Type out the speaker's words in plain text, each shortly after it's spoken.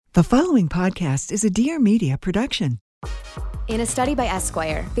The following podcast is a Dear Media production. In a study by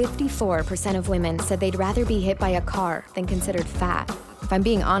Esquire, 54% of women said they'd rather be hit by a car than considered fat. If I'm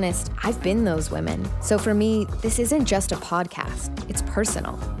being honest, I've been those women. So for me, this isn't just a podcast, it's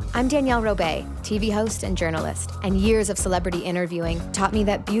personal. I'm Danielle Robay, TV host and journalist, and years of celebrity interviewing taught me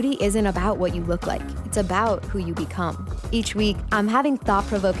that beauty isn't about what you look like, it's about who you become. Each week, I'm having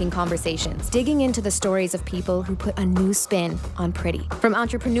thought-provoking conversations, digging into the stories of people who put a new spin on pretty. From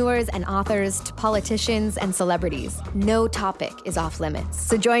entrepreneurs and authors to politicians and celebrities, no topic is off limits.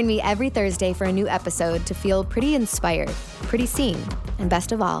 So join me every Thursday for a new episode to feel pretty inspired, pretty seen, and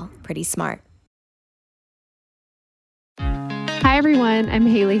best of all, pretty smart. Hi, everyone. I'm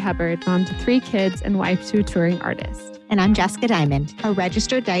Haley Hubbard, mom to 3 kids and wife to a touring artist. And I'm Jessica Diamond, a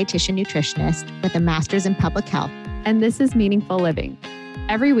registered dietitian nutritionist with a master's in public health. And this is Meaningful Living.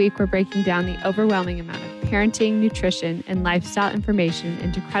 Every week, we're breaking down the overwhelming amount of parenting, nutrition, and lifestyle information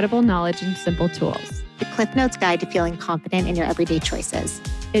into credible knowledge and simple tools. The Cliff Notes Guide to Feeling Confident in Your Everyday Choices.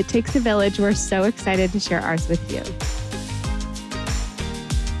 It takes a village. We're so excited to share ours with you.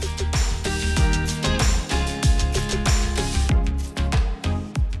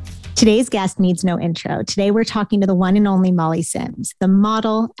 Today's guest needs no intro. Today, we're talking to the one and only Molly Sims, the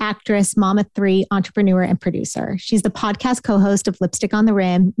model, actress, mom of 3, entrepreneur, and producer. She's the podcast co-host of Lipstick on the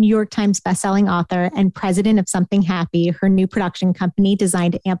Rim, New York Times bestselling author, and president of Something Happy, her new production company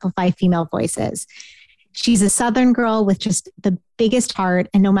designed to amplify female voices. She's a Southern girl with just the biggest heart,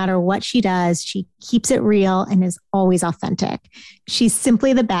 and no matter what she does, she keeps it real and is always authentic. She's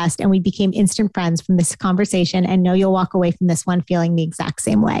simply the best, and we became instant friends from this conversation, and know you'll walk away from this one feeling the exact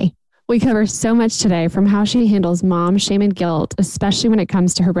same way. We cover so much today, from how she handles mom shame and guilt, especially when it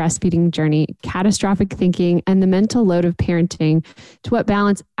comes to her breastfeeding journey, catastrophic thinking, and the mental load of parenting, to what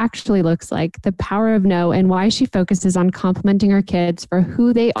balance actually looks like, the power of no, and why she focuses on complimenting her kids for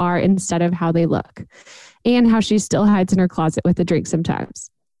who they are instead of how they look, and how she still hides in her closet with a drink sometimes.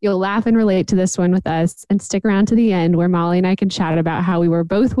 You'll laugh and relate to this one with us, and stick around to the end where Molly and I can chat about how we were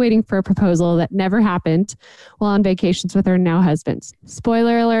both waiting for a proposal that never happened while on vacations with our now husbands.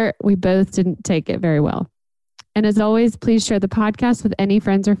 Spoiler alert, we both didn't take it very well. And as always, please share the podcast with any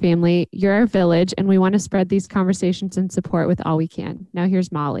friends or family. You're our village, and we want to spread these conversations and support with all we can. Now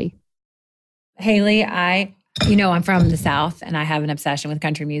here's Molly. Haley, I'm from the South, and I have an obsession with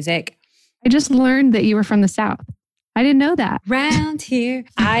country music. I just learned that you were from the South. I didn't know that. Round here.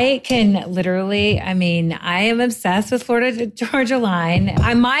 I am obsessed with Florida Georgia Line.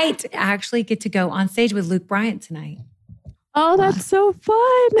 I might actually get to go on stage with Luke Bryant tonight. Oh, that's so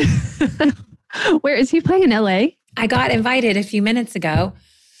fun. Where is he playing, in LA? I got invited a few minutes ago,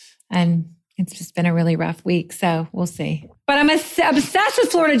 and it's just been a really rough week, so we'll see. But I'm obsessed with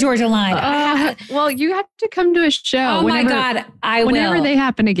Florida Georgia Line. Well, you have to come to a show. Oh my God, I will. Whenever they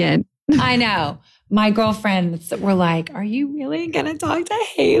happen again. I know. My girlfriends were like, are you really going to talk to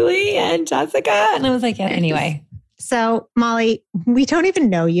Haley and Jessica? And I was like, yeah, anyway. So, Molly, we don't even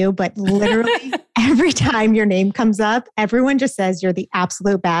know you, but literally every time your name comes up, everyone just says you're the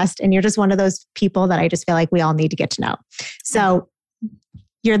absolute best. And you're just one of those people that I just feel like we all need to get to know. So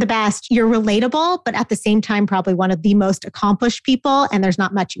you're the best. You're relatable, but at the same time, probably one of the most accomplished people. And there's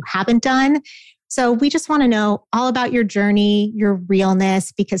not much you haven't done. So we just want to know all about your journey, your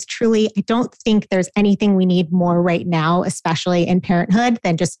realness, because truly, I don't think there's anything we need more right now, especially in parenthood,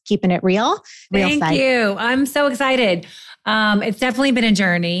 than just keeping it real. Thank you. I'm so excited. It's definitely been a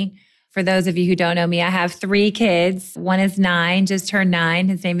journey. For those of you who don't know me, I have 3 kids. One is 9, just turned 9.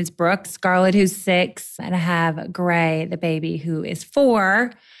 His name is Brooke. Scarlett, who's 6. And I have Gray, the baby, who is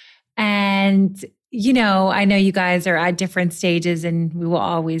 4. And I know you guys are at different stages, and we will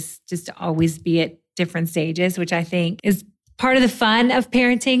always be at different stages, which I think is part of the fun of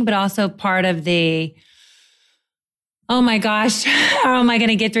parenting, but also part of the, oh my gosh, how am I going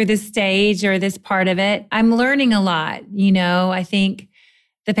to get through this stage or this part of it? I'm learning a lot. I think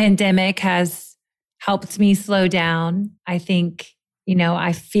the pandemic has helped me slow down. I think,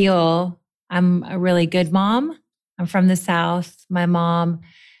 I feel I'm a really good mom. I'm from the South. My mom,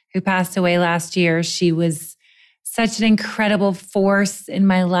 who passed away last year, she was such an incredible force in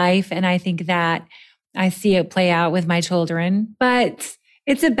my life. And I think that I see it play out with my children. But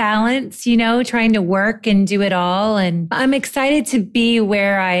it's a balance, trying to work and do it all. And I'm excited to be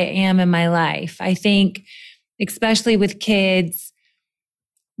where I am in my life. I think, especially with kids,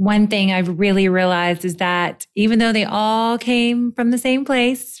 one thing I've really realized is that even though they all came from the same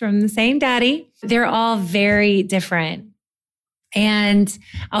place, from the same daddy, they're all very different. And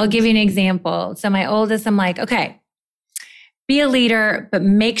I'll give you an example. So my oldest, I'm like, okay, be a leader, but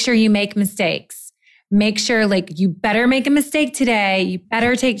make sure you make mistakes. make sure like you better make a mistake today. You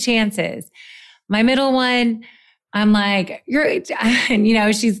better take chances. My middle one, I'm like,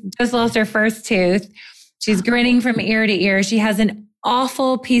 she's just lost her first tooth. She's grinning from ear to ear. She has an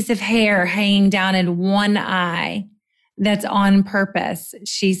awful piece of hair hanging down in one eye. That's on purpose.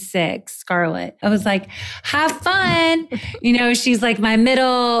 She's 6, Scarlett. I was like, have fun. She's like my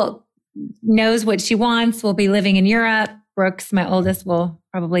middle, knows what she wants. We'll be living in Europe. Brooks, my oldest, will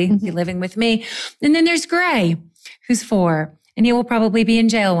probably be living with me. And then there's Gray, who's 4. And he will probably be in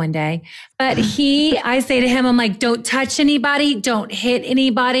jail one day. But I say to him, I'm like, don't touch anybody. Don't hit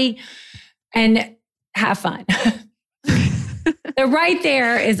anybody. And have fun. So right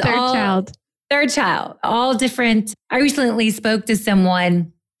there is third child, all different. I recently spoke to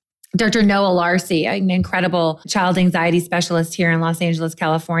someone, Dr. Noah Larcy, an incredible child anxiety specialist here in Los Angeles,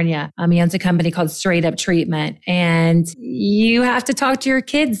 California. He owns a company called Straight Up Treatment. And you have to talk to your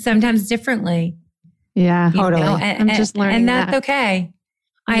kids sometimes differently. Yeah, totally. I'm just learning and that's okay.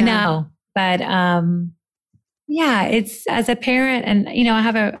 I know. But it's as a parent, and I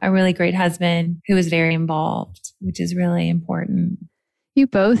have a really great husband who is very involved, which is really important. You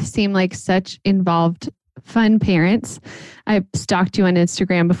both seem like such involved, fun parents. I stalked you on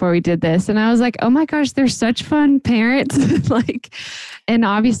Instagram before we did this, and I was like, oh my gosh, they're such fun parents. And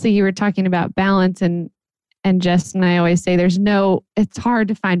obviously you were talking about balance, and Jess and I always say it's hard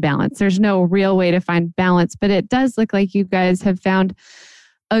to find balance. There's no real way to find balance, but it does look like you guys have found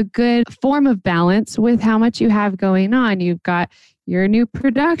a good form of balance with how much you have going on. You've got your new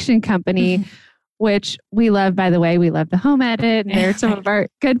production company, which we love, by the way. We love the Home Edit, and they're some of our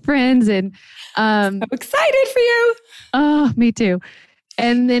good friends. And I'm excited for you. Oh, me too.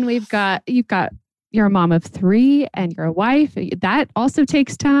 And then you've got you're a mom of 3 and your wife. That also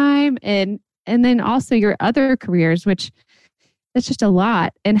takes time. And then also your other careers, which that's just a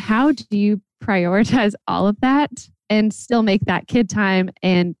lot. And how do you prioritize all of that and still make that kid time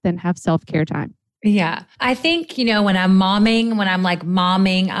and then have self-care time? Yeah. I think, when I'm momming,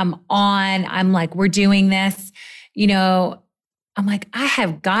 I'm like, we're doing this, I'm like, I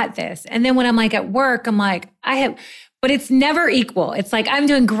have got this. And then when I'm like at work, I'm like, but it's never equal. It's like, I'm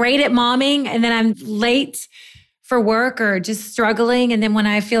doing great at momming and then I'm late for work or just struggling. And then when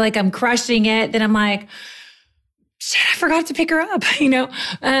I feel like I'm crushing it, then I'm like, shit, I forgot to pick her up,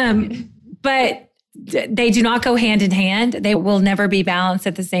 but they do not go hand in hand. They will never be balanced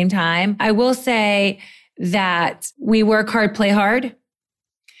at the same time. I will say that we work hard, play hard.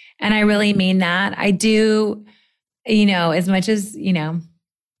 And I really mean that. I do, as much as,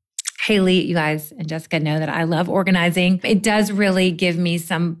 Haley, you guys, and Jessica know that I love organizing. It does really give me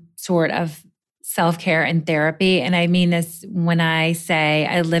some sort of self-care and therapy. And I mean this when I say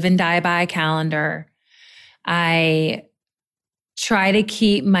I live and die by a calendar. I try to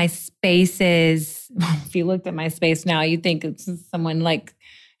keep my spaces. If you looked at my space now, you'd think it's someone like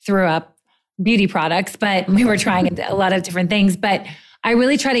threw up beauty products, but we were trying a lot of different things. But I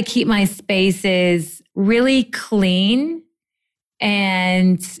really try to keep my spaces really clean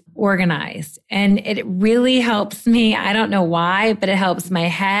and organized. And it really helps me. I don't know why, but it helps my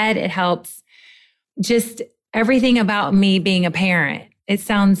head. It helps just everything about me being a parent. It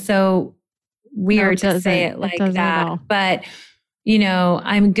sounds so weird to say it like that, but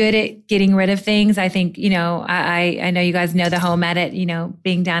I'm good at getting rid of things. I think, I know you guys know the Home Edit,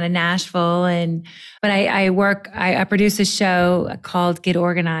 being down in Nashville, but I produce a show called Get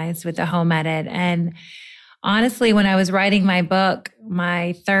Organized with the Home Edit. And honestly, when I was writing my book,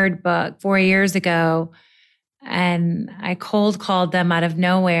 my 3rd book 4 years ago, and I cold called them out of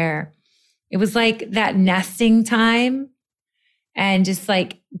nowhere, it was like that nesting time and just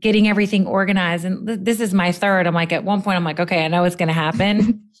like getting everything organized. And this is my 3rd. I'm like, at one point, I'm like, okay, I know it's going to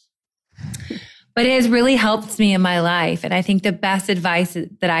happen. But it has really helped me in my life. And I think the best advice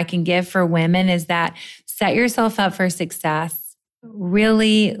that I can give for women is that set yourself up for success.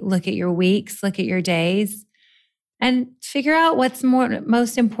 Really look at your weeks, look at your days, and figure out what's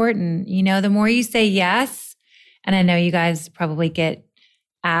most important. The more you say yes, and I know you guys probably get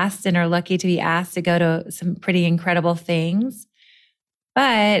asked and are lucky to be asked to go to some pretty incredible things.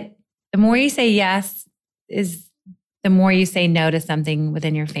 But the more you say yes is the more you say no to something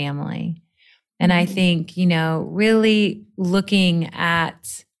within your family. And I think, really looking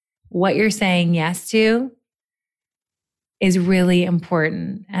at what you're saying yes to is really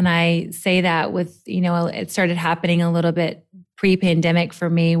important. And I say that with, it started happening a little bit pre-pandemic for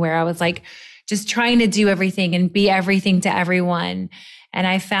me, where I was like just trying to do everything and be everything to everyone. And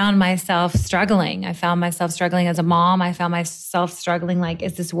I found myself struggling. I found myself struggling as a mom. I found myself struggling like,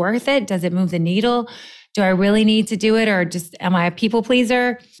 is this worth it? Does it move the needle? do I really need to do it? Or just, am I a people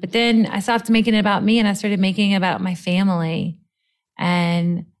pleaser? But then I stopped making it about me and I started making it about my family.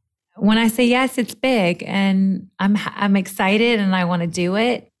 And when I say yes, it's big and I'm excited and I want to do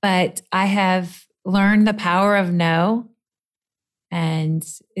it, but I have learned the power of no. And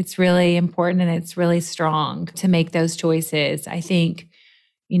it's really important and it's really strong to make those choices. I think,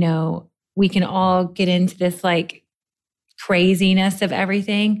 we can all get into this like craziness of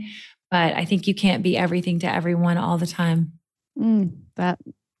everything, but I think you can't be everything to everyone all the time.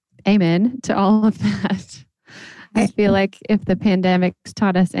 Amen to all of that. I feel like if the pandemic's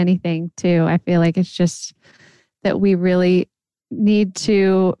taught us anything too, I feel like it's just that we really need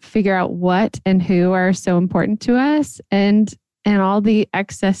to figure out what and who are so important to us, and all the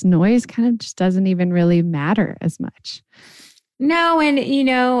excess noise kind of just doesn't even really matter as much. No, and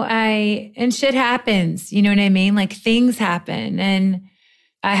and shit happens, you know what I mean? Like things happen. And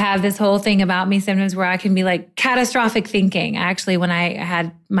I have this whole thing about me sometimes where I can be like catastrophic thinking. Actually, when I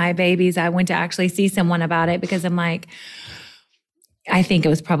had my babies, I went to actually see someone about it because I'm like, I think it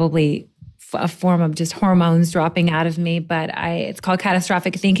was probably a form of just hormones dropping out of me, but it's called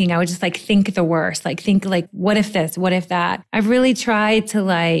catastrophic thinking. I would just like think the worst, like think like, what if this, what if that? I've really tried to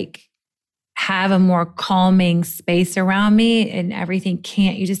like have a more calming space around me, and everything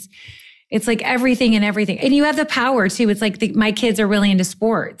it's like everything and everything. And you have the power too. It's like my kids are really into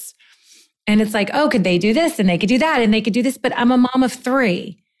sports and it's like, oh, could they do this? And they could do that and they could do this. But I'm a mom of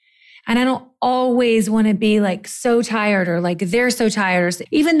 3 and I don't always want to be like so tired or like they're so tired, or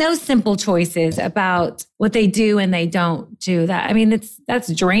even those simple choices about what they do and they don't do that. I mean,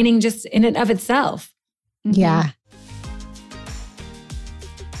 that's draining just in and of itself. Yeah.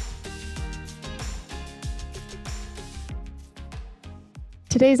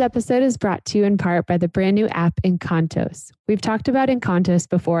 Today's episode is brought to you in part by the brand new app Encantos. We've talked about Encantos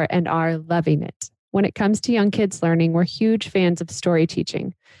before and are loving it. When it comes to young kids learning, we're huge fans of story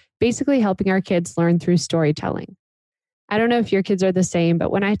teaching, basically helping our kids learn through storytelling. I don't know if your kids are the same,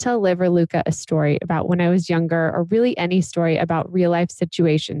 but when I tell Liv or Luca a story about when I was younger, or really any story about real life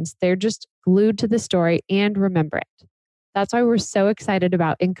situations, they're just glued to the story and remember it. That's why we're so excited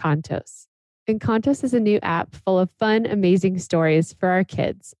about Encantos. Encantos is a new app full of fun, amazing stories for our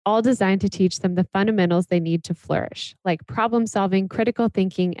kids, all designed to teach them the fundamentals they need to flourish, like problem solving, critical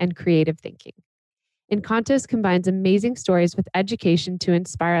thinking, and creative thinking. Encantos combines amazing stories with education to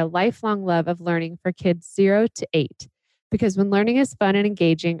inspire a lifelong love of learning for kids 0 to 8. Because when learning is fun and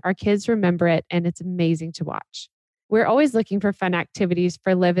engaging, our kids remember it and it's amazing to watch. We're always looking for fun activities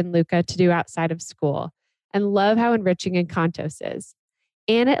for Liv and Luca to do outside of school, and love how enriching Encantos is.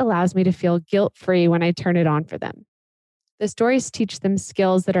 And it allows me to feel guilt-free when I turn it on for them. The stories teach them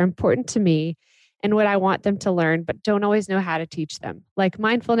skills that are important to me and what I want them to learn, but don't always know how to teach them, like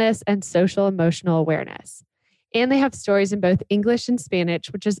mindfulness and social emotional awareness. And they have stories in both English and Spanish,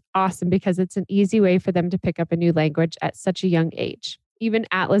 which is awesome because it's an easy way for them to pick up a new language at such a young age. Even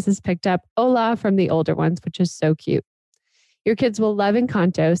Atlas has picked up Hola from the older ones, which is so cute. Your kids will love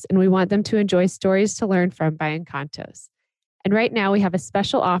Encantos, and we want them to enjoy stories to learn from by Encantos. And right now we have a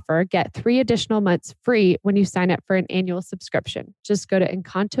special offer. Get 3 additional months free when you sign up for an annual subscription. Just go to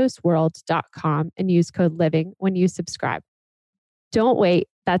encantosworld.com and use code LIVING when you subscribe. Don't wait.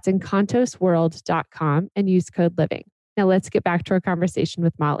 That's encantosworld.com and use code LIVING. Now let's get back to our conversation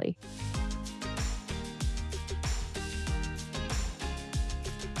with Molly.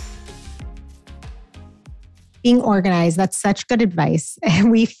 Being organized, that's such good advice.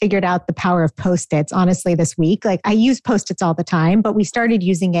 And we figured out the power of Post-its, honestly, this week. Like I use Post-its all the time, but we started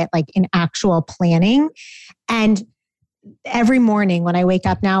using it like in actual planning. And every morning when I wake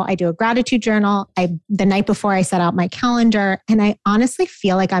up now, I do a gratitude journal. The night before I set out my calendar, and I honestly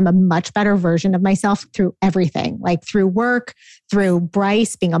feel like I'm a much better version of myself through everything, like through work, through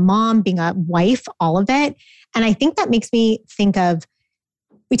Bryce, being a mom, being a wife, all of it. And I think that makes me think of,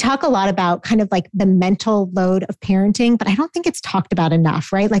 we talk a lot about kind of like the mental load of parenting, but I don't think it's talked about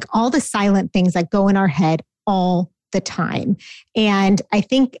enough, right? Like all the silent things that go in our head all the time. And I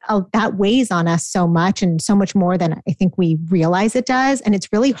think that weighs on us so much, and so much more than I think we realize it does. And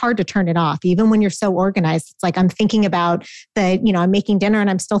it's really hard to turn it off. Even when you're so organized, it's like I'm thinking about I'm making dinner and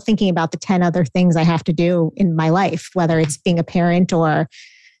I'm still thinking about the 10 other things I have to do in my life, whether it's being a parent or,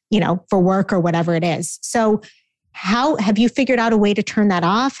 for work or whatever it is. So how have you figured out a way to turn that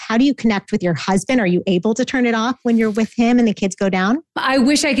off? How do you connect with your husband? Are you able to turn it off when you're with him and the kids go down? I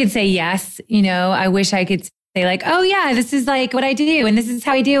wish I could say yes. I wish I could say like, oh yeah, this is like what I do and this is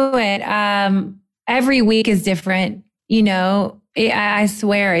how I do it. Every week is different. I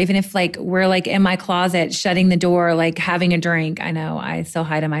swear, even if like we're like in my closet, shutting the door, like having a drink, I know I still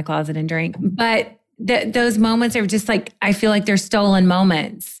hide in my closet and drink, but those moments are just like, I feel like they're stolen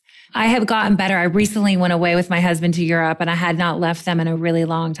moments. I have gotten better. I recently went away with my husband to Europe and I had not left them in a really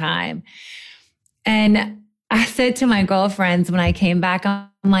long time. And I said to my girlfriends when I came back, I'm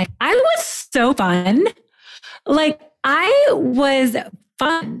like, I was so fun. Like, I was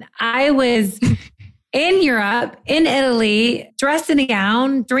fun. I was in Europe, in Italy, dressed in a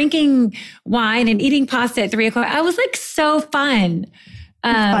gown, drinking wine and eating pasta at 3:00. I was like so fun.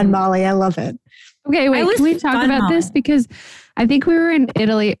 Fun, Molly. I love it. Okay, wait, can we talk about this? Because I think we were in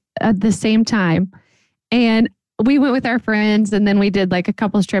Italy at the same time and we went with our friends and then we did like a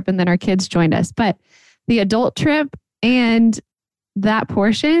couples trip and then our kids joined us. But the adult trip and that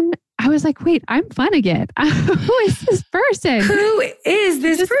portion, I was like, wait, I'm fun again. Who is this person? Who is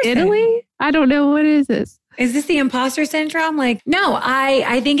this person? Italy? I don't know. What is this? Is this the imposter syndrome? Like, no,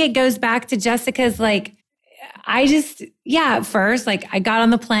 I think it goes back to Jessica's like, at first, like I got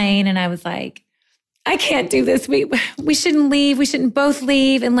on the plane and I was like, I can't do this. We shouldn't leave. We shouldn't both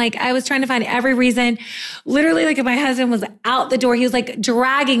leave. And like, I was trying to find every reason. Literally, like if my husband was out the door, he was like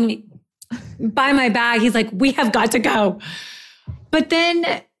dragging me by my bag. He's like, we have got to go. But then,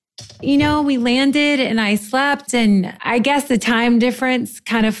 we landed and I slept. And I guess the time difference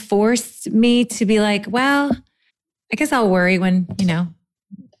kind of forced me to be like, well, I guess I'll worry when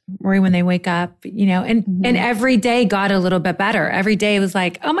they wake up, and every day got a little bit better. Every day was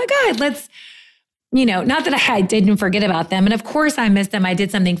like, oh my God, let's, not that I didn't forget about them. And of course I missed them. I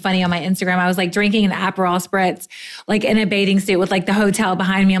did something funny on my Instagram. I was like drinking an Aperol Spritz, like in a bathing suit with like the hotel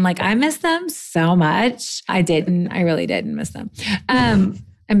behind me. I'm like, I miss them so much. I really didn't miss them.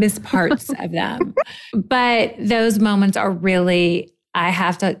 I miss parts of them. But those moments are really, I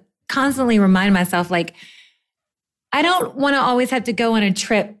have to constantly remind myself, like, I don't want to always have to go on a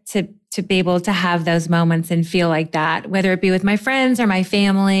trip to be able to have those moments and feel like that, whether it be with my friends or my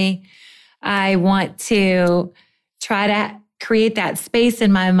family. I want to try to create that space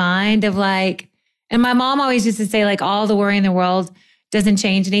in my mind of like, and my mom always used to say like, all the worry in the world doesn't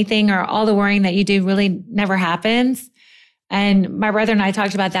change anything, or all the worrying that you do really never happens. And my brother and I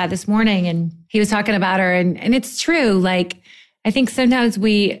talked about that this morning and he was talking about her and it's true. Like, I think sometimes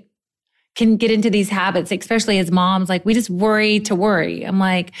we can get into these habits, especially as moms, like we just worry to worry. I'm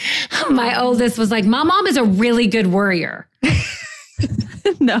like, my oldest was like, my mom is a really good worrier.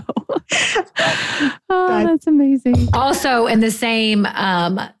 No. Oh, that's amazing. Also, in the same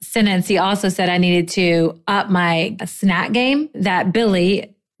sentence, he also said I needed to up my snack game, that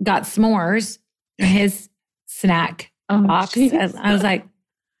Billy got s'mores in his snack box. I was like,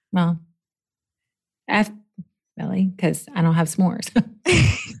 well, F Billy, because I don't have s'mores.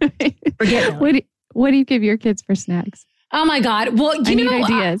 Forget Billy. What do you give your kids for snacks? Oh my God. Well, I need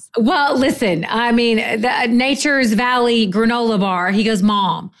ideas. Well, listen, I mean, the Nature's Valley granola bar, he goes,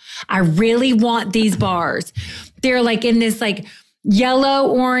 Mom, I really want these bars. They're like in this like yellow,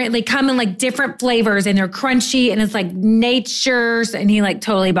 orange, they come in like different flavors and they're crunchy and it's like Nature's. And he like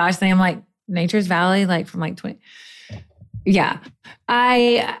totally botched them. I'm like, Nature's Valley, like from like 20. Yeah.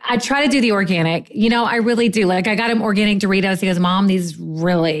 I try to do the organic, I really do. Like I got him organic Doritos. He goes, Mom, these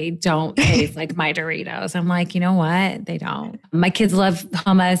really don't taste like my Doritos. I'm like, you know what? They don't. My kids love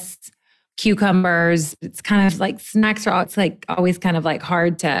hummus, cucumbers. It's kind of like snacks are it's like always kind of like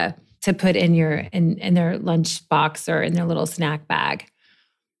hard to put in in their lunch box or in their little snack bag.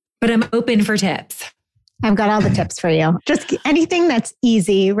 But I'm open for tips. I've got all the tips for you. Just anything that's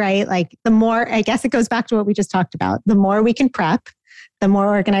easy, right? Like the more, I guess it goes back to what we just talked about. The more we can prep, the more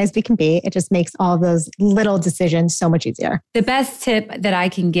organized we can be. It just makes all those little decisions so much easier. The best tip that I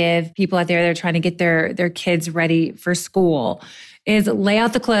can give people out there that are trying to get their kids ready for school is lay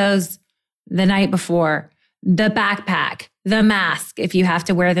out the clothes the night before, the backpack, the mask, if you have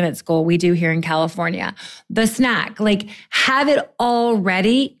to wear them at school. We do here in California. The snack, like have it all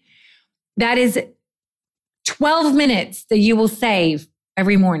ready. That is 12 minutes that you will save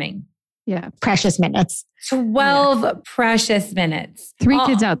every morning. Yeah. Precious minutes. 12 precious minutes. 3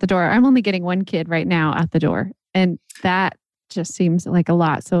 kids out the door. I'm only getting 1 kid right now out the door. And that just seems like a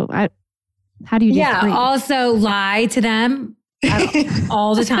lot. So how do you do 3? Also lie to them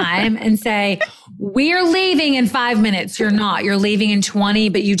all the time and say, we're leaving in 5 minutes. You're not. You're leaving in 20,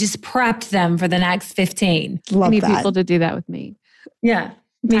 but you just prepped them for the next 15. I need people to do that with me. Yeah,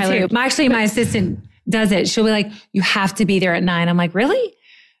 me too. Actually, my assistant does it. She'll be like, you have to be there at 9. I'm like, really?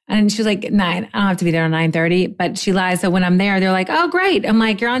 And she's like, 9. I don't have to be there at 9:30, but she lies. So when I'm there, they're like, oh, great. I'm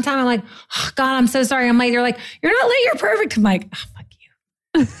like, you're on time. I'm like, oh, God, I'm so sorry. I'm late. They're like, you're not late. You're perfect. I'm like, oh, fuck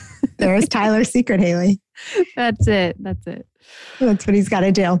you. There's Tyler's secret, Haley. That's it. That's what he's got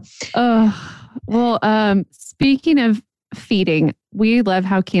to do. Well, speaking of feeding, we love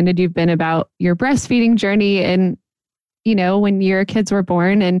how candid you've been about your breastfeeding journey. And, you know, when your kids were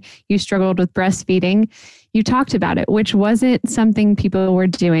born and you struggled with breastfeeding, you talked about it, which wasn't something people were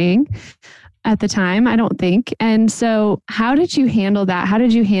doing at the time, I don't think. And so how did you handle that? How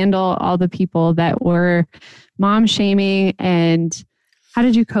did you handle all the people that were mom shaming, and how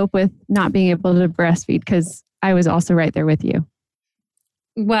did you cope with not being able to breastfeed? Because I was also right there with you.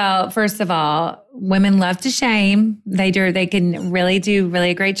 Well, first of all, women love to shame. They can really do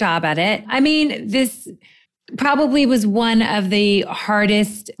a great job at it. I mean, this probably was one of the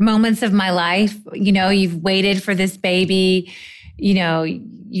hardest moments of my life. You know, you've waited for this baby, you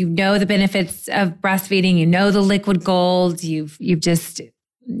know the benefits of breastfeeding, you know, the liquid gold,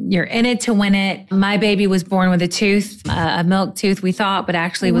 you're in it to win it. My baby was born with a tooth, a milk tooth, we thought, but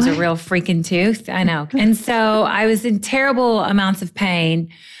actually was a real freaking tooth. I know. And so I was in terrible amounts of pain.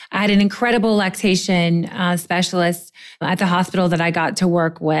 I had an incredible lactation specialist at the hospital that I got to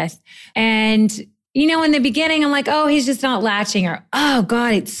work with. And, you know, in the beginning, I'm like, oh, he's just not latching, or, oh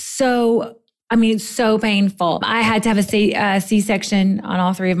God, it's so painful. I had to have a C-section on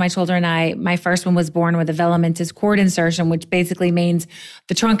all three of my children. My first one was born with a velamentous cord insertion, which basically means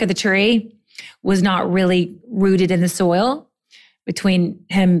the trunk of the tree was not really rooted in the soil between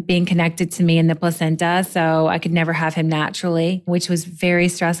him being connected to me and the placenta. So I could never have him naturally, which was very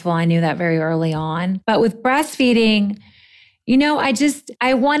stressful. I knew that very early on. But with breastfeeding, you know, I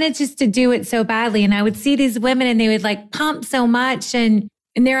wanted just to do it so badly. And I would see these women and they would like pump so much, and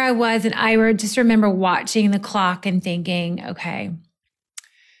there I was, and I would just remember watching the clock and thinking, okay,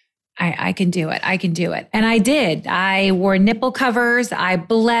 I can do it. I can do it. And I did. I wore nipple covers. I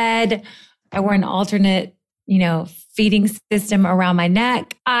bled. I wore an alternate, you know, feeding system around my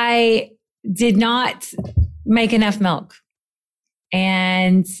neck. I did not make enough milk.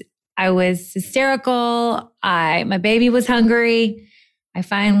 And I was hysterical. My baby was hungry.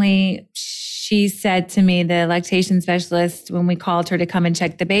 She said to me, the lactation specialist, when we called her to come and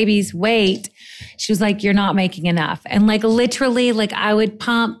check the baby's weight, she was like, you're not making enough. And like literally, like I would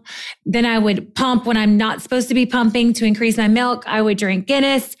pump, then I would pump when I'm not supposed to be pumping to increase my milk. I would drink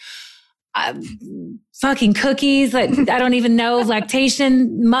Guinness, fucking cookies, like I don't even know,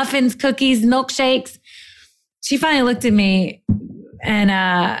 lactation, muffins, cookies, milkshakes. She finally looked at me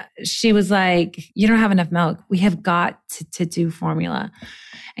and she was like, you don't have enough milk. We have got to do formula.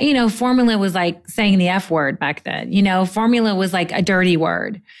 And, you know, formula was like saying the F word back then. You know, formula was like a dirty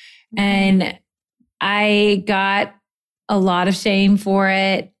word. And I got a lot of shame for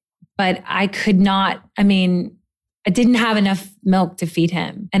it, but I didn't have enough milk to feed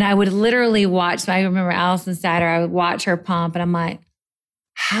him. And I would literally watch, so I remember Allison Satter, I would watch her pump and I'm like,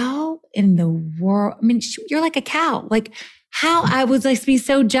 how in the world? I mean, you're like a cow. Like, how I would like be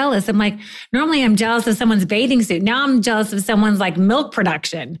so jealous. I'm like, normally I'm jealous of someone's bathing suit. Now I'm jealous of someone's like milk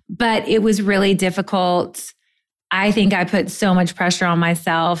production. But it was really difficult. I think I put so much pressure on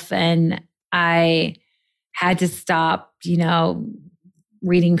myself and I had to stop, you know,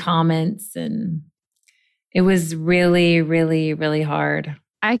 reading comments, and it was really, really, really hard.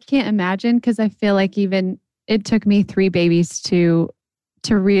 I can't imagine, because I feel like even it took me 3 babies to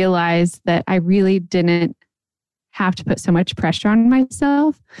realize that I really didn't have to put so much pressure on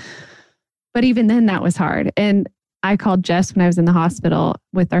myself. But even then that was hard. And I called Jess when I was in the hospital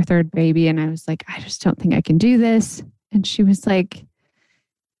with our 3rd baby. And I was like, I just don't think I can do this. And she was like,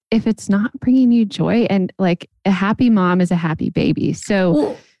 if it's not bringing you joy, and like a happy mom is a happy baby.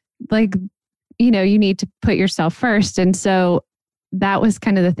 So like, you know, you need to put yourself first. And so that was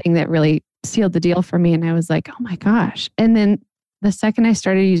kind of the thing that really sealed the deal for me. And I was like, oh my gosh. And then the second I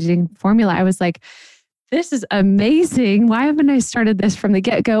started using formula, I was like, this is amazing. Why haven't I started this from the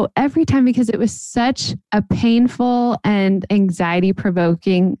get-go every time? Because it was such a painful and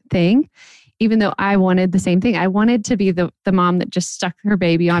anxiety-provoking thing, even though I wanted the same thing. I wanted to be the mom that just stuck her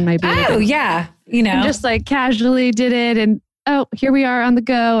baby on my baby. Oh, yeah. You know, and just like casually did it. And oh, here we are on the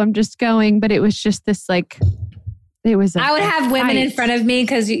go. I'm just going. But it was just this like, it was. I would have women in front of me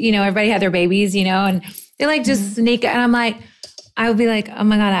because, you know, everybody had their babies, you know, and they like just sneak. And I'm like, I would be like, oh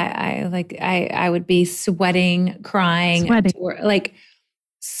my God, I would be sweating, crying,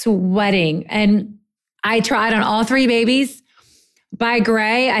 sweating. And I tried on all 3 babies. By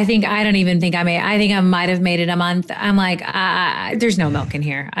Gray, I think I might have made it a month. I'm like, there's no milk in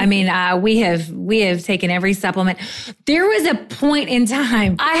here. I mean, we have taken every supplement. There was a point in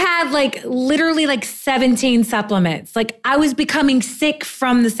time, I had like literally like 17 supplements. Like I was becoming sick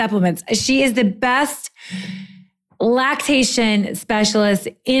from the supplements. She is the best lactation specialist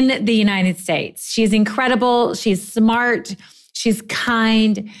in the United States. She's incredible. She's smart. She's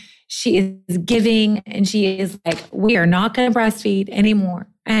kind. she is giving and she is like, we are not going to breastfeed anymore.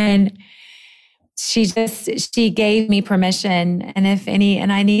 And she gave me permission. And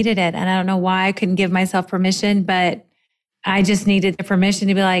I needed it. And I don't know why I couldn't give myself permission, but I just needed the permission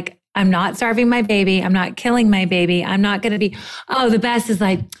to be like, I'm not starving my baby. I'm not killing my baby. I'm not going to be, the best is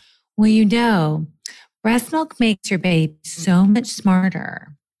like, well, breast milk makes your baby so much smarter.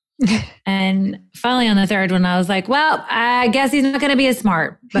 And finally on the third one, I was like, well, I guess he's not going to be as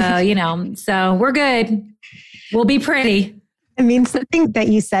smart, but so we're good. We'll be pretty. I mean, something that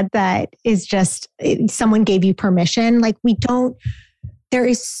you said that is just someone gave you permission. Like there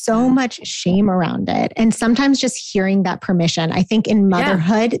is so much shame around it. And sometimes just hearing that permission, I think in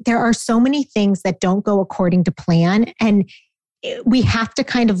motherhood, there are so many things that don't go according to plan. And we have to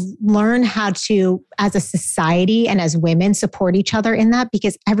kind of learn how to, as a society and as women, support each other in that,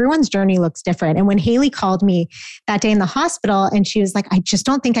 because everyone's journey looks different. And when Haley called me that day in the hospital and she was like, I just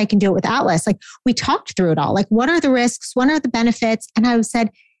don't think I can do it with Atlas. Like, we talked through it all. Like, what are the risks? What are the benefits? And I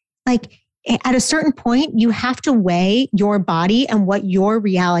said, like, at a certain point, you have to weigh your body and what your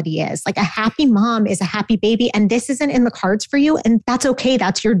reality is. Like, a happy mom is a happy baby, and this isn't in the cards for you. And that's okay.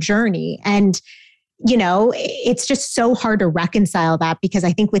 That's your journey. And it's just so hard to reconcile that, because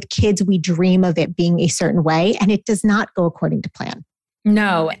I think with kids, we dream of it being a certain way and it does not go according to plan.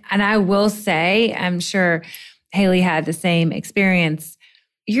 No. And I will say, I'm sure Haley had the same experience.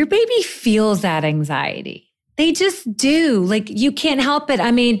 Your baby feels that anxiety. They just do. Like, you can't help it. I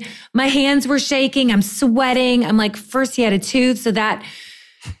mean, my hands were shaking. I'm sweating. I'm like, first he had a tooth. So that,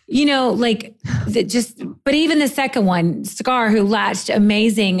 but even the second one, Scar, who latched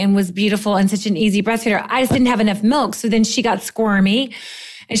amazing and was beautiful and such an easy breastfeeder, I just didn't have enough milk. So then she got squirmy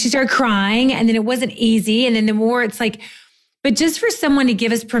and she started crying, and then it wasn't easy. And then the more it's like, but just for someone to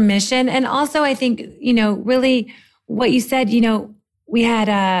give us permission. And also I think, really what you said, we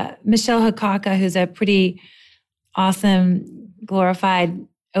had Michelle Hakaka, who's a pretty awesome, glorified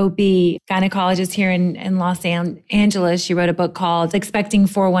OB gynecologist here in Los Angeles. She wrote a book called Expecting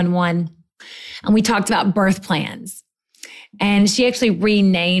 411. And we talked about birth plans. And she actually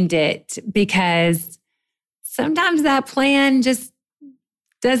renamed it because sometimes that plan just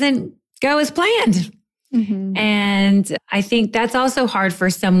doesn't go as planned. Mm-hmm. And I think that's also hard for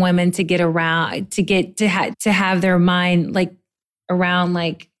some women to get around, to have their mind around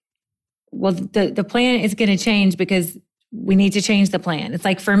well, the plan is going to change because we need to change the plan. It's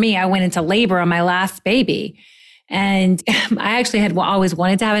like, for me, I went into labor on my last baby, and I actually had always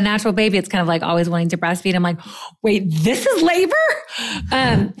wanted to have a natural baby. It's kind of like always wanting to breastfeed. I'm like, wait, this is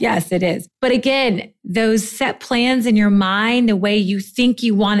labor? Yes, it is. But again, those set plans in your mind, the way you think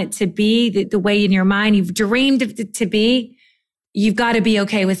you want it to be, the way in your mind you've dreamed of it to be, you've got to be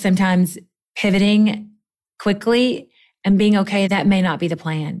okay with sometimes pivoting quickly and being okay that may not be the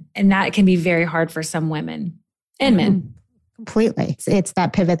plan. And that can be very hard for some women and men. Completely. It's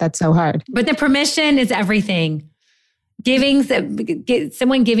that pivot that's so hard. But the permission is everything.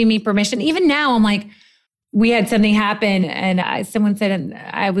 Someone giving me permission. Even now, I'm like, we had something happen and someone said,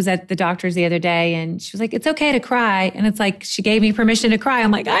 I was at the doctor's the other day and she was like, it's okay to cry. And it's like, she gave me permission to cry.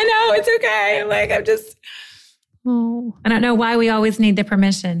 I'm like, I know, it's okay. I'm like, I don't know why we always need the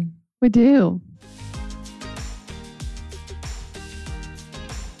permission. We do.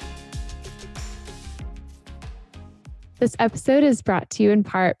 This episode is brought to you in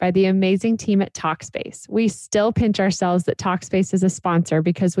part by the amazing team at Talkspace. We still pinch ourselves that Talkspace is a sponsor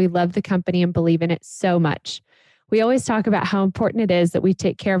because we love the company and believe in it so much. We always talk about how important it is that we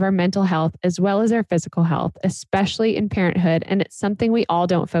take care of our mental health as well as our physical health, especially in parenthood, and it's something we all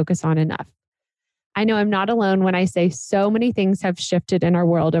don't focus on enough. I know I'm not alone when I say so many things have shifted in our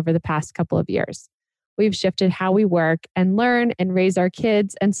world over the past couple of years. We've shifted how we work and learn and raise our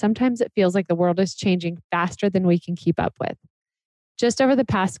kids, and sometimes it feels like the world is changing faster than we can keep up with. Just over the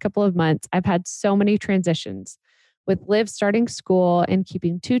past couple of months, I've had so many transitions, with Liv starting school and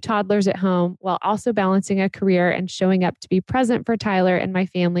keeping 2 toddlers at home while also balancing a career and showing up to be present for Tyler and my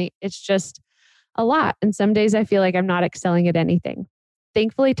family. It's just a lot, and some days I feel like I'm not excelling at anything.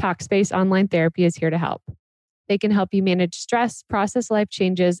 Thankfully, Talkspace Online Therapy is here to help. They can help you manage stress, process life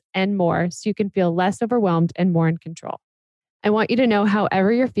changes, and more so you can feel less overwhelmed and more in control. I want you to know,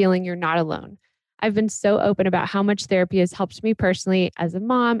 however you're feeling, you're not alone. I've been so open about how much therapy has helped me personally as a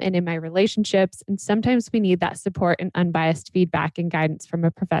mom and in my relationships, and sometimes we need that support and unbiased feedback and guidance from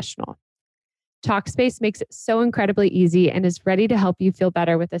a professional. Talkspace makes it so incredibly easy and is ready to help you feel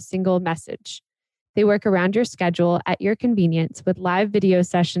better with a single message. They work around your schedule at your convenience with live video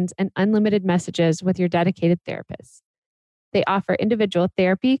sessions and unlimited messages with your dedicated therapist. They offer individual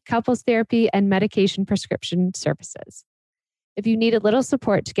therapy, couples therapy, and medication prescription services. If you need a little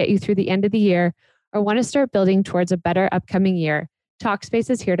support to get you through the end of the year or want to start building towards a better upcoming year, Talkspace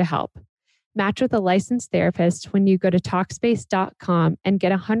is here to help. Match with a licensed therapist when you go to Talkspace.com and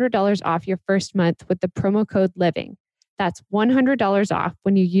get $100 off your first month with the promo code LIVING. That's $100 off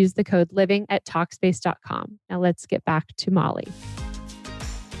when you use the code LIVING at Talkspace.com. Now let's get back to Molly.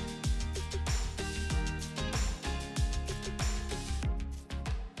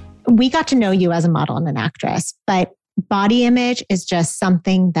 We got to know you as a model and an actress, but body image is just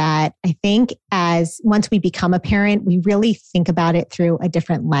something that I think once we become a parent, we really think about it through a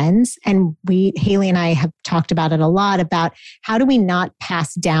different lens. And Haley and I have talked about it a lot about how do we not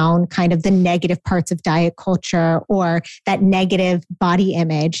pass down kind of the negative parts of diet culture or that negative body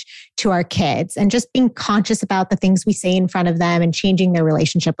image to our kids, and just being conscious about the things we say in front of them and changing their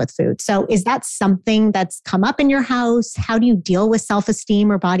relationship with food. So is that something that's come up in your house? How do you deal with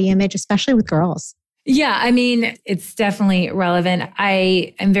self-esteem or body image, especially with girls? Yeah, I mean, it's definitely relevant.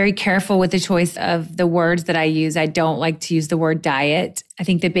 I am very careful with the choice of the words that I use. I don't like to use the word diet. I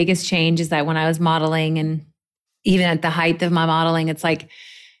think the biggest change is that when I was modeling, and even at the height of my modeling, it's like,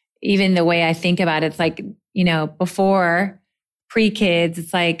 even the way I think about it, it's like, before pre-kids,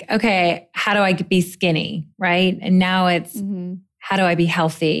 it's like, okay, how do I be skinny, right? And now it's, how do I be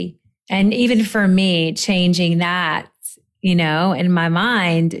healthy? And even for me, changing that, in my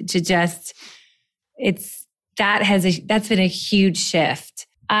mind to just... that's been a huge shift.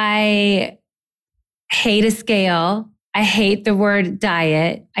 I hate a scale. I hate the word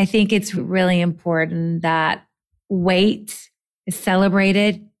diet. I think it's really important that weight is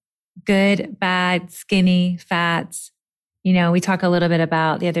celebrated, good, bad, skinny, fats. We talk a little bit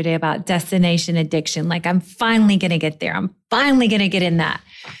about the other day about destination addiction. Like, I'm finally going to get there. I'm finally going to get in that.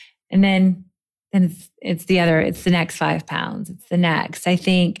 And then it's the next 5 pounds. It's the next. I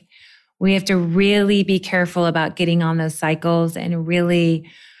think we have to really be careful about getting on those cycles and really,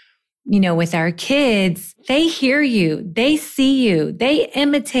 with our kids, they hear you, they see you, they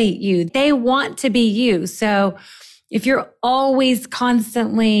imitate you, they want to be you. So if you're always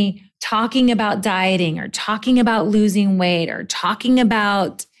constantly talking about dieting or talking about losing weight or talking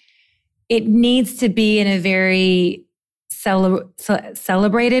about, it needs to be in a very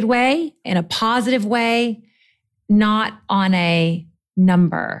celebrated way, in a positive way, not on a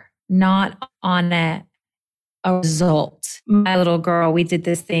number. Not on a result. My little girl, we did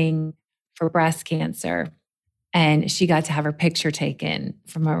this thing for breast cancer, and she got to have her picture taken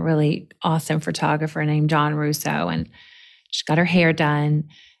from a really awesome photographer named John Russo, and she got her hair done.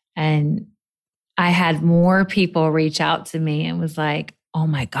 And I had more people reach out to me and was like, oh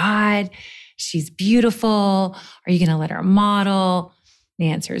my God, she's beautiful. Are you going to let her model? The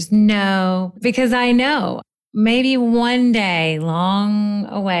answer is no, because I know maybe one day, long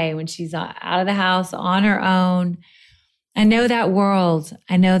away, when she's out of the house on her own, I know that world.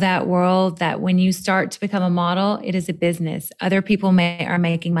 I know that world that when you start to become a model, it is a business. Other people are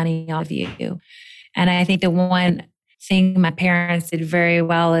making money off of you. And I think the one thing my parents did very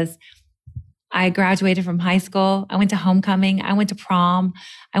well is I graduated from high school. I went to homecoming. I went to prom.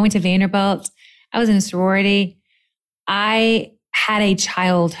 I went to Vanderbilt. I was in a sorority. I had a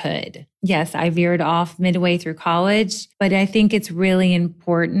childhood. Yes, I veered off midway through college, but I think it's really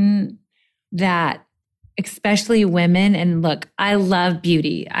important that especially women, and look, I love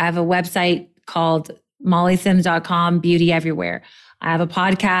beauty. I have a website called mollysims.com, beauty everywhere. I have a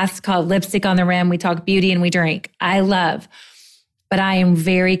podcast called Lipstick on the Rim. We talk beauty and we drink. I love, but I am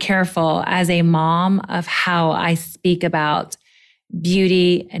very careful as a mom of how I speak about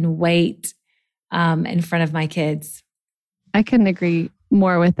beauty and weight in front of my kids. I couldn't agree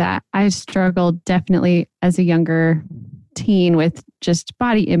more with that. I struggled definitely as a younger teen with just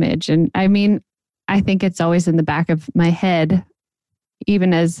body image. And I mean, I think it's always in the back of my head,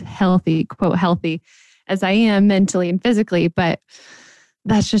 even as healthy, quote, healthy as I am mentally and physically. But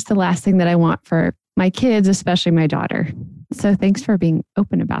that's just the last thing that I want for my kids, especially my daughter. So thanks for being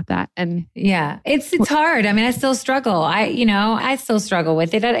open about that. And yeah, it's hard. I mean, I still struggle. I still struggle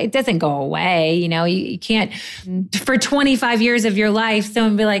with it. It doesn't go away. You can't, for 25 years of your life,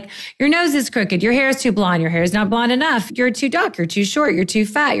 someone be like, your nose is crooked. Your hair is too blonde. Your hair is not blonde enough. You're too dark. You're too short. You're too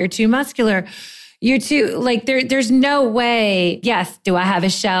fat. You're too muscular. You're too, there's no way. Yes. Do I have a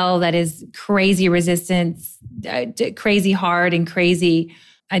shell that is crazy resistance, crazy hard and crazy?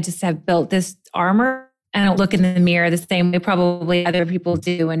 I just have built this armor. I don't look in the mirror the same way probably other people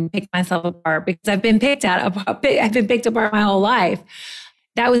do and pick myself apart because I've been picked apart my whole life.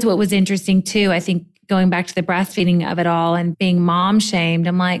 That was what was interesting too. I think going back to the breastfeeding of it all and being mom shamed,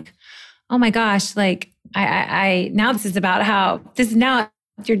 I'm like, oh my gosh, I now this is now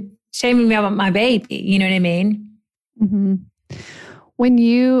you're shaming me about my baby. You know what I mean? Mm-hmm. When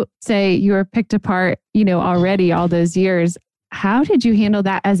you say you were picked apart, already all those years, how did you handle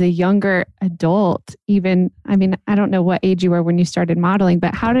that as a younger adult? I don't know what age you were when you started modeling,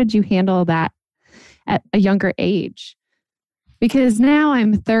 but how did you handle that at a younger age? Because now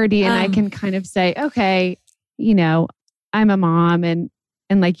I'm 30 and I can kind of say, okay, I'm a mom and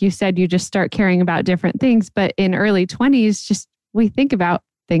like you said, you just start caring about different things. But in early 20s, we think about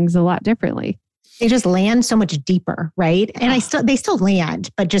things a lot differently. They just land so much deeper, right? And they still land,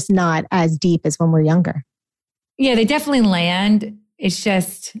 but just not as deep as when we're younger. Yeah, they definitely land. It's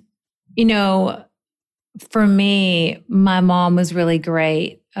just, for me, my mom was really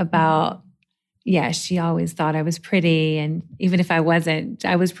great about, she always thought I was pretty. And even if I wasn't,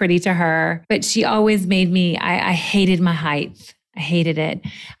 I was pretty to her. But she always made me, I hated my height. I hated it.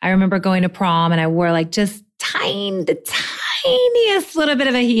 I remember going to prom and I wore like just the tiniest little bit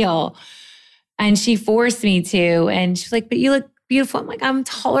of a heel. And she forced me to. And she's like, but you look beautiful. I'm like, I'm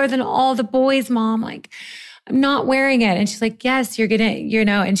taller than all the boys, Mom. Like, I'm not wearing it. And she's like, yes, you're going to,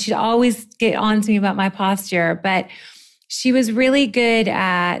 and she'd always get on to me about my posture. But she was really good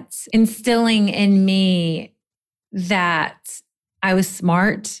at instilling in me that I was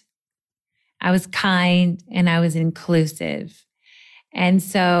smart, I was kind, and I was inclusive. And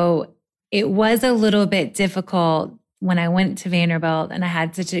so it was a little bit difficult when I went to Vanderbilt and I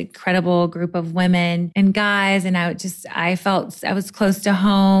had such an incredible group of women and guys. And I felt I was close to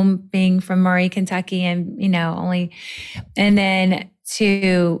home being from Murray, Kentucky and, and then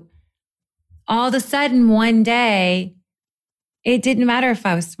to all of a sudden one day, it didn't matter if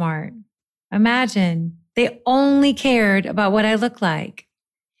I was smart. Imagine they only cared about what I looked like.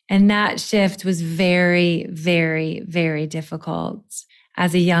 And that shift was very, very, very difficult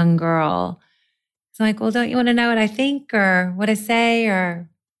as a young girl. It's like, well, don't you want to know what I think or what I say or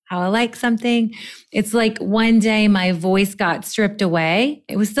how I like something? It's like one day my voice got stripped away.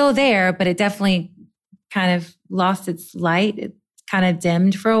 It was still there, but it definitely kind of lost its light. It kind of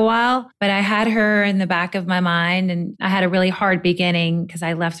dimmed for a while, but I had her in the back of my mind and I had a really hard beginning because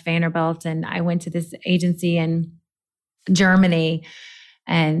I left Vanderbilt and I went to this agency in Germany.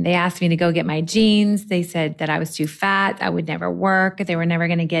 And they asked me to go get my jeans. They said that I was too fat. I would never work. They were never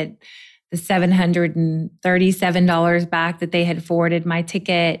going to get the $737 back that they had forwarded my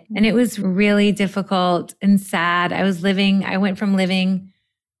ticket. And it was really difficult and sad. I went from living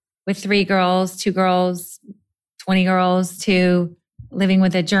with 3 girls, 2 girls, 20 girls to living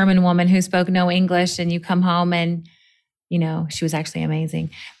with a German woman who spoke no English. And you come home and, she was actually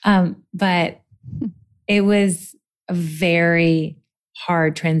amazing. But it was a very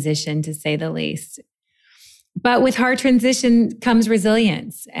hard transition, to say the least. But with hard transition comes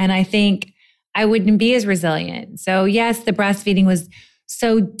resilience. And I think I wouldn't be as resilient. So yes, the breastfeeding was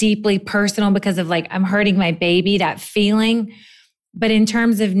so deeply personal because of like, I'm hurting my baby, that feeling. But in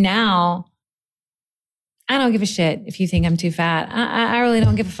terms of now, I don't give a shit if you think I'm too fat. I really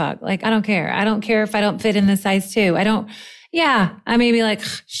don't give a fuck. Like, I don't care. I don't care if I don't fit in the size 2. I may be like,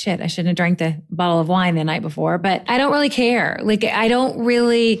 shit, I shouldn't have drank the bottle of wine the night before, but I don't really care. Like, I don't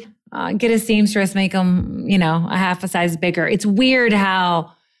really get a seamstress, make them, a half a size bigger. It's weird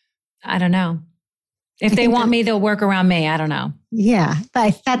how, I don't know. If they want me, they'll work around me. I don't know. Yeah.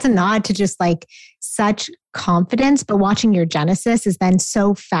 But that's a nod to just like such confidence, but watching your genesis is then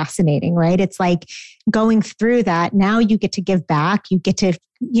so fascinating, right? It's like going through that. Now you get to give back. You get to,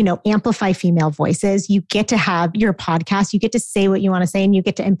 amplify female voices. You get to have your podcast. You get to say what you want to say and you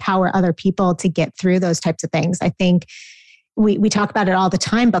get to empower other people to get through those types of things. I think we talk about it all the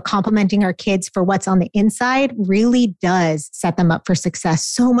time, but complimenting our kids for what's on the inside really does set them up for success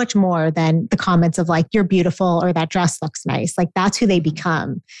so much more than the comments of like, you're beautiful or that dress looks nice. Like that's who they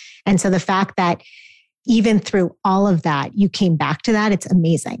become. And so the fact that even through all of that, you came back to that, it's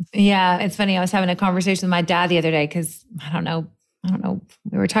amazing. Yeah, it's funny. I was having a conversation with my dad the other day because I don't know.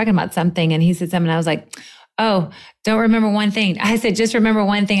 We were talking about something and he said something. I was like, oh, don't remember one thing. I said, just remember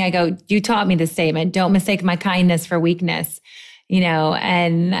one thing. I go, you taught me this statement. Don't mistake my kindness for weakness,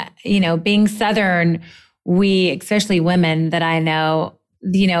 and, being Southern, we, especially women that I know,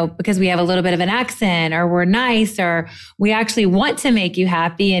 because we have a little bit of an accent or we're nice or we actually want to make you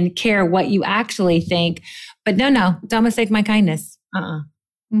happy and care what you actually think. But no, don't mistake my kindness.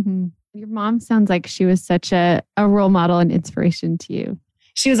 Mm-hmm. Your mom sounds like she was such a role model and inspiration to you.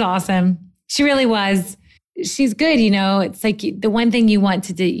 She was awesome. She really was. She's good. It's like the one thing you want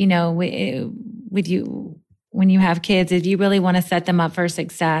to do, with you, when you have kids, is you really want to set them up for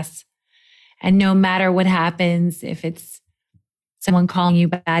success. And no matter what happens, if it's someone calling you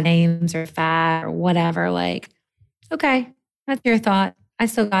bad names or fat or whatever, like, okay, that's your thought. I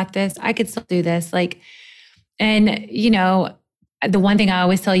still got this. I could still do this. Like, and, the one thing I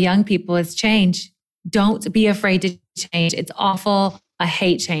always tell young people is change. Don't be afraid to change. It's awful. I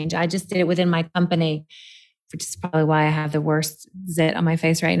hate change. I just did it within my company, which is probably why I have the worst zit on my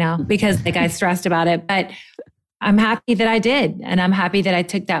face right now, because the guy's stressed about it. But I'm happy that I did. And I'm happy that I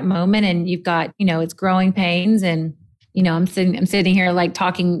took that moment. And you've got, it's growing pains. And, I'm sitting here like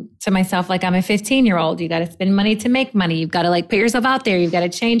talking to myself like I'm a 15-year-old. You got to spend money to make money. You've got to like put yourself out there. You've got to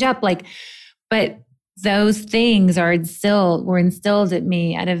change up. But those things were instilled at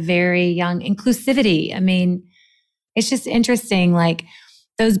me at a very young inclusivity. I mean, it's just interesting, like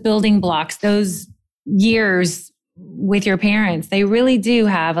those building blocks, those years with your parents, they really do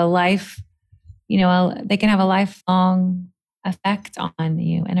have a life, they can have a lifelong effect on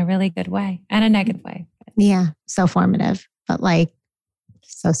you in a really good way and a negative way. Yeah. So formative, but like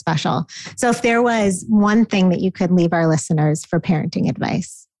so special. So if there was one thing that you could leave our listeners for parenting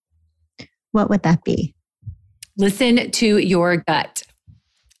advice, what would that be? Listen to your gut.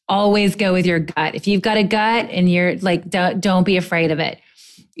 Always go with your gut. If you've got a gut and you're like, don't be afraid of it.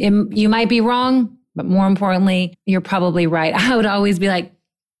 You might be wrong, but more importantly, you're probably right. I would always be like,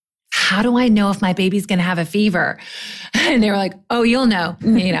 how do I know if my baby's going to have a fever? And they were like, oh, you'll know,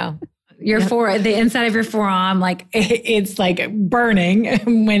 the inside of your forearm, like it's like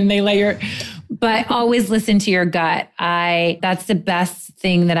burning when they lay but always listen to your gut. That's the best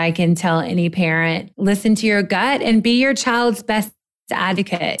thing that I can tell any parent. Listen to your gut and be your child's best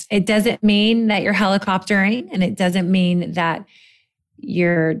advocate. It doesn't mean that you're helicoptering, and it doesn't mean that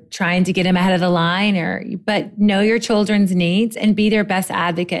you're trying to get them ahead of the line, but know your children's needs and be their best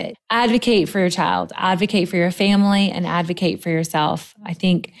advocate. Advocate for your child, advocate for your family, and advocate for yourself. I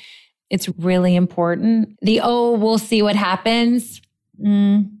think it's really important. We'll see what happens.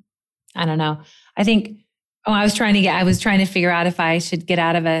 I don't know. I think, I was trying to figure out if I should get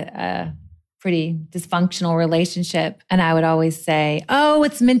out of a pretty dysfunctional relationship. And I would always say,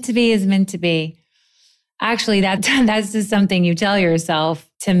 what's meant to be is meant to be. Actually, that's just something you tell yourself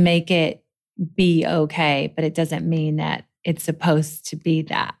to make it be okay, but it doesn't mean that it's supposed to be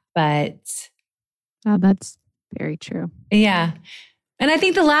that. But that's very true. Yeah. And I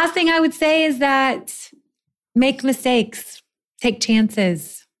think the last thing I would say is that make mistakes, take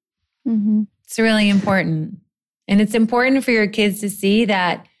chances. Mm-hmm. It's really important. And it's important for your kids to see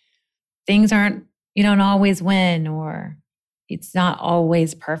that things you don't always win, or it's not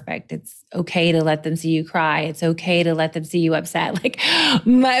always perfect. It's okay to let them see you cry. It's okay to let them see you upset. Like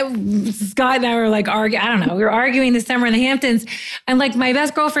Scott and I were like arguing. I don't know. We were arguing this summer in the Hamptons, and like my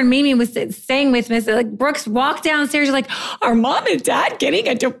best girlfriend Mimi was staying with me. So like Brooks walked downstairs, like, are mom and dad getting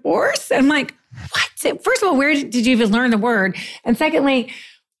a divorce? And I'm like, what? First of all, where did you even learn the word? And secondly,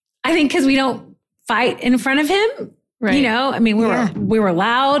 I think because we don't fight in front of him. Right. I mean, we were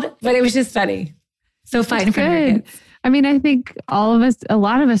loud, but it was just funny. So fight in front of your kids. I mean, I think a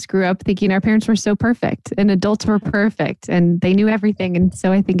lot of us grew up thinking our parents were so perfect and adults were perfect and they knew everything. And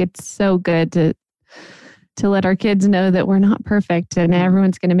so I think it's so good to let our kids know that we're not perfect and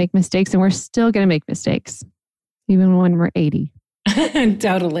everyone's going to make mistakes, and we're still going to make mistakes, even when we're 80.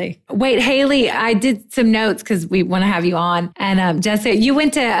 Totally. Wait, Haley, I did some notes because we want to have you on. And Jessica, you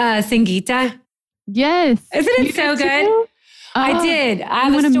went to Singita? Yes. Isn't it so good? I did. I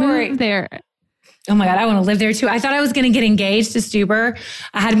have a story. Move there. Oh my God, I want to live there too. I thought I was going to get engaged to Stuber.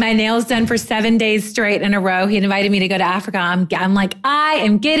 I had my nails done for 7 days straight in a row. He invited me to go to Africa. I'm like, I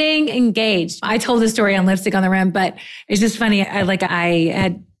am getting engaged. I told the story on Lipstick on the Rim, but it's just funny. I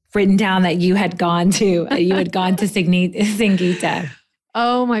had written down that you had gone to Singita.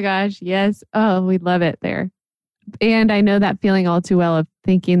 Oh my gosh, yes. Oh, we love it there. And I know that feeling all too well of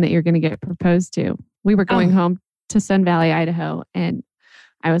thinking that you're going to get proposed to. We were going home to Sun Valley, Idaho, and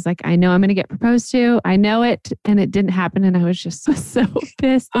I was like, I know I'm going to get proposed to. I know it. And it didn't happen. And I was just so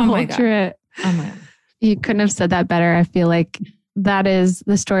pissed the whole trip. Oh my God. You couldn't have said that better. I feel like that is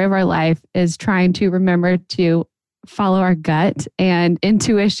the story of our life, is trying to remember to follow our gut and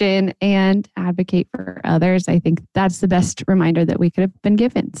intuition and advocate for others. I think that's the best reminder that we could have been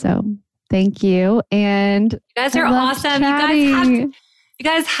given. So thank you. And you guys are awesome. You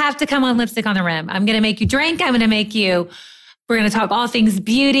guys have to come on Lipstick on the Rim. I'm going to make you drink. We're going to talk all things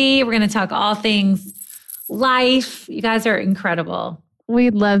beauty. We're going to talk all things life. You guys are incredible.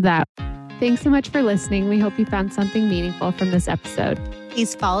 We'd love that. Thanks so much for listening. We hope you found something meaningful from this episode.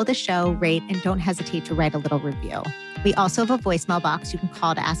 Please follow the show, rate, and don't hesitate to write a little review. We also have a voicemail box you can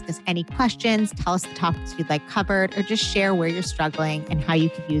call to ask us any questions, tell us the topics you'd like covered, or just share where you're struggling and how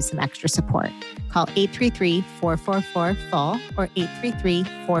you could use some extra support. Call 833-444-FULL or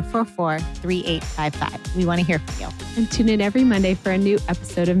 833-444-3855. We want to hear from you. And tune in every Monday for a new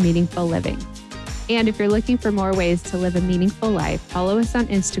episode of Meaningful Living. And if you're looking for more ways to live a meaningful life, follow us on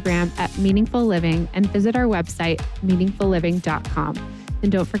Instagram at Meaningful Living and visit our website, meaningfulliving.com.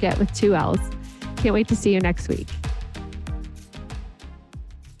 And don't forget with 2 L's. Can't wait to see you next week.